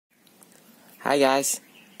Hi guys,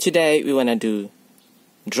 today we wanna do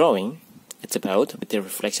drawing. It's about with the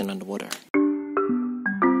reflection on the water.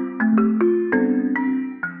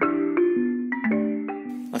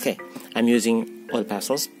 Okay, I'm using oil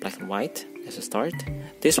pastels, black and white as a start.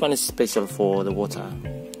 This one is special for the water.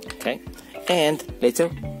 Okay, and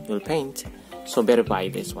later you'll paint, so better buy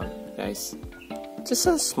this one, guys. Just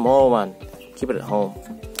a small one, keep it at home.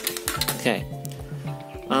 Okay.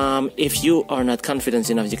 If you are not confident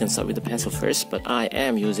enough, you can start with the pencil first, but I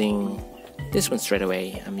am using this one straight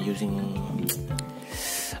away. I'm using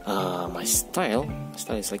my style.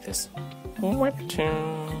 Style is like this.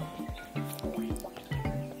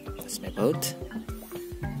 That's my boat.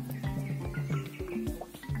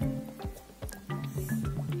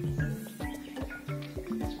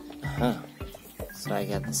 So I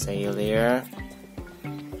got the sail there,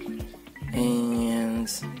 and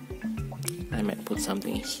I might put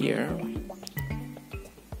something here.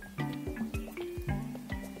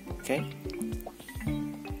 Okay.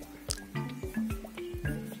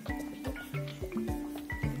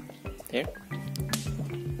 There.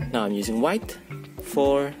 Now I'm using white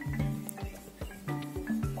for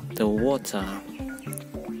the water.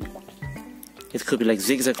 It could be like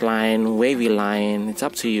zigzag line, wavy line, it's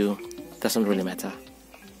up to you. Doesn't really matter.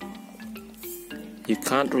 You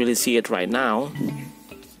can't really see it right now.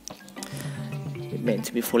 Meant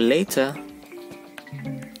to be for later.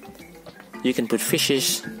 You can put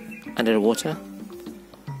fishes under the water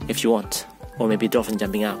if you want, or maybe dolphin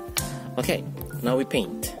jumping out. Okay, now we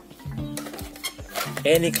paint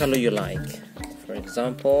any color you like. For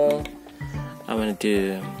example, I'm gonna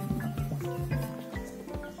do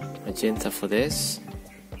magenta for this,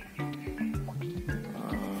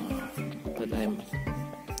 but I'm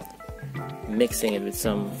mixing it with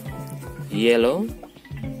some yellow.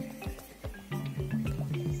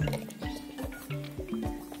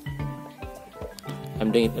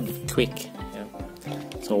 I'm doing it a bit quick, yeah.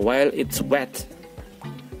 So while it's wet,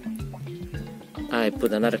 I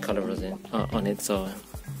put another color on it, so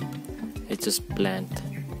it just blend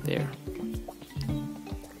there.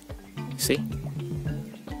 See?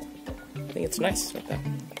 I think it's nice like that.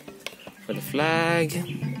 For the flag,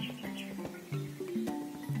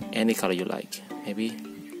 any color you like, maybe.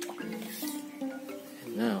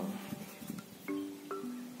 And now.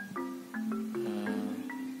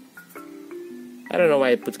 I don't know why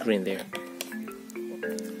I put green there.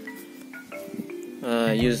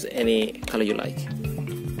 Use any color you like.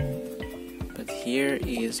 But here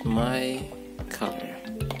is my color.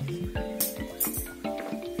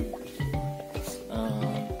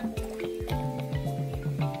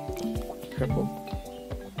 Purple.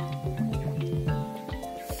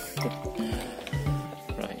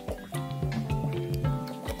 Right.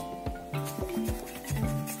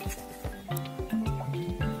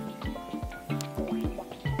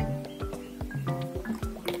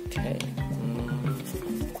 Okay.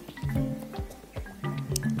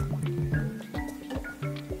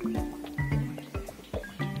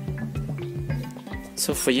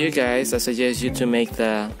 So for you guys, I suggest you to make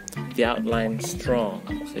the outline strong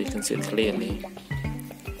so you can see it clearly.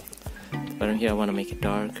 The bottom here I want to make it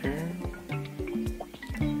darker.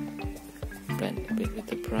 Blend a bit with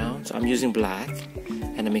the brown. So I'm using black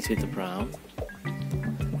and I mix with the brown.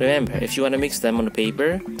 Remember, if you want to mix them on the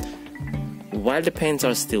paper, while the paints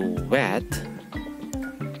are still wet,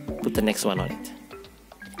 put the next one on it.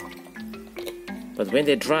 But when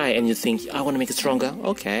they're dry and you think, I want to make it stronger,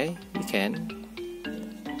 okay, you can.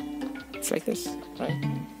 It's like this, right?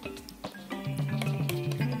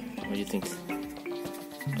 What do you think?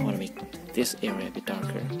 I want to make this area a bit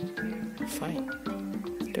darker. Fine,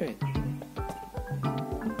 do it.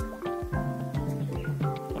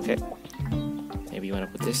 Okay, maybe you want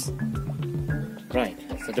to put this. Right,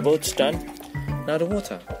 so the boat's done. Now the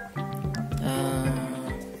water.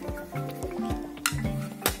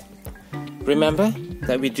 Remember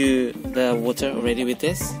that we do the water already with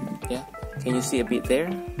this? Yeah? Can you see a bit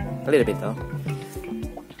there? A little bit though.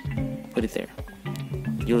 Put it there.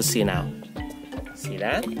 You'll see now. See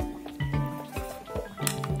that?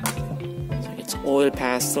 So it's oil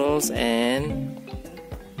pastels and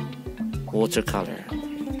watercolor.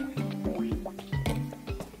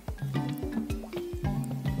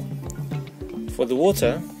 For the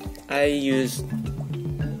water, I use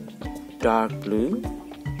dark blue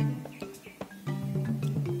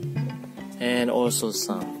and also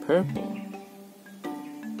some purple.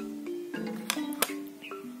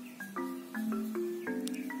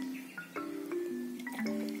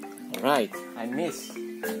 Right, I miss.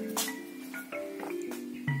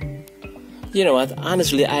 You know what?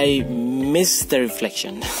 Honestly, I miss the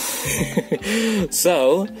reflection.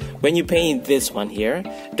 So when you paint this one here,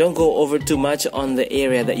 don't go over too much on the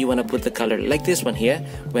area that you want to put the color. Like this one here,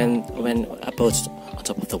 when approached on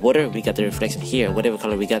top of the water, we got the reflection here. Whatever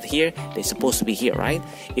color we got here, they're supposed to be here, right?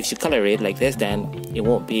 If you color it like this, then it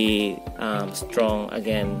won't be strong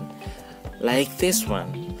again like this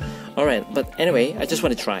one. Alright, but anyway, I just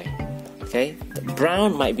want to try. Okay, the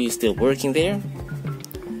brown might be still working there,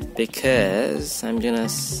 because I'm gonna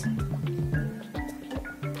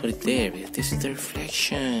put it there. This is the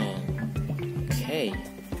reflection. Okay,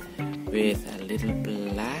 with a little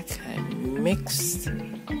black I mixed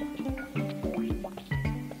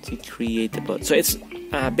to create the boat. So it's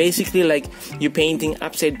basically like you're painting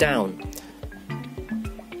upside down,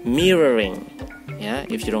 mirroring. Yeah,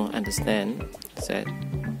 if you don't understand, so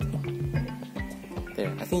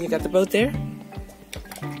there. I think you got the boat there.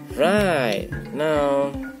 Right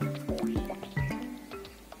now.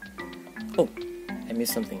 Oh, I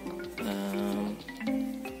missed something.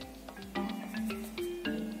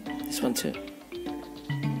 This one too.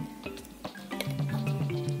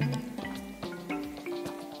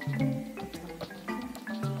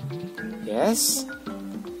 Yes.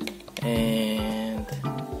 And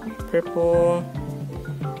purple.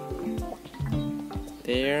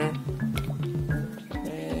 There.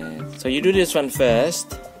 Red. So you do this one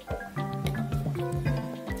first.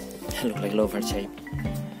 Look like loaf shape.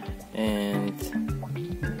 And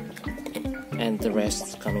the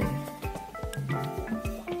rest coming.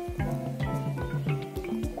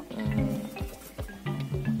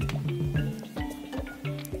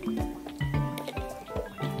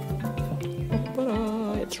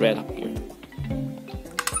 It's red up here.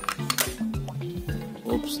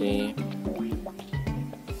 Oopsie.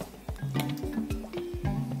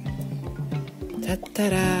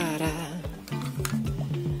 Ta-da-da-da.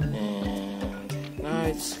 And now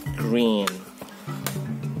it's green.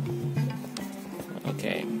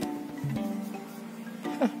 Okay.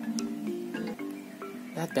 Huh.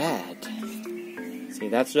 Not bad. See,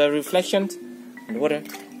 that's the reflection in the water.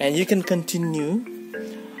 And you can continue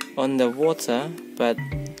on the water, but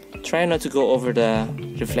try not to go over the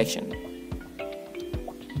reflection.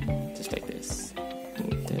 Just like this.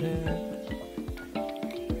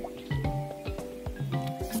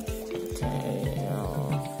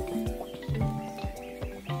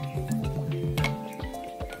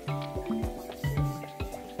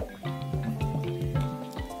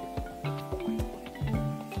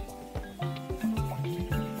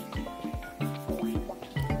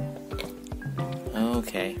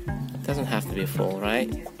 Okay, it doesn't have to be full, right?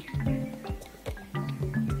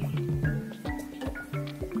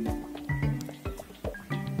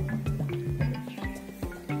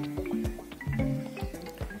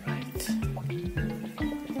 Right.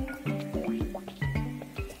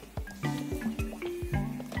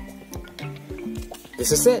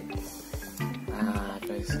 This is it. Try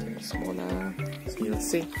to do it smaller so you'll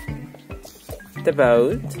see the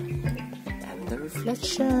boat and the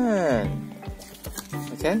reflection.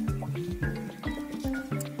 Okay?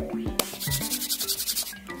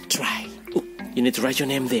 Try. Ooh, you need to write your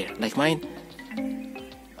name there, like mine.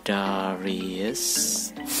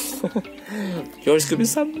 Darius. Yours could be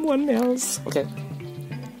someone else. Okay.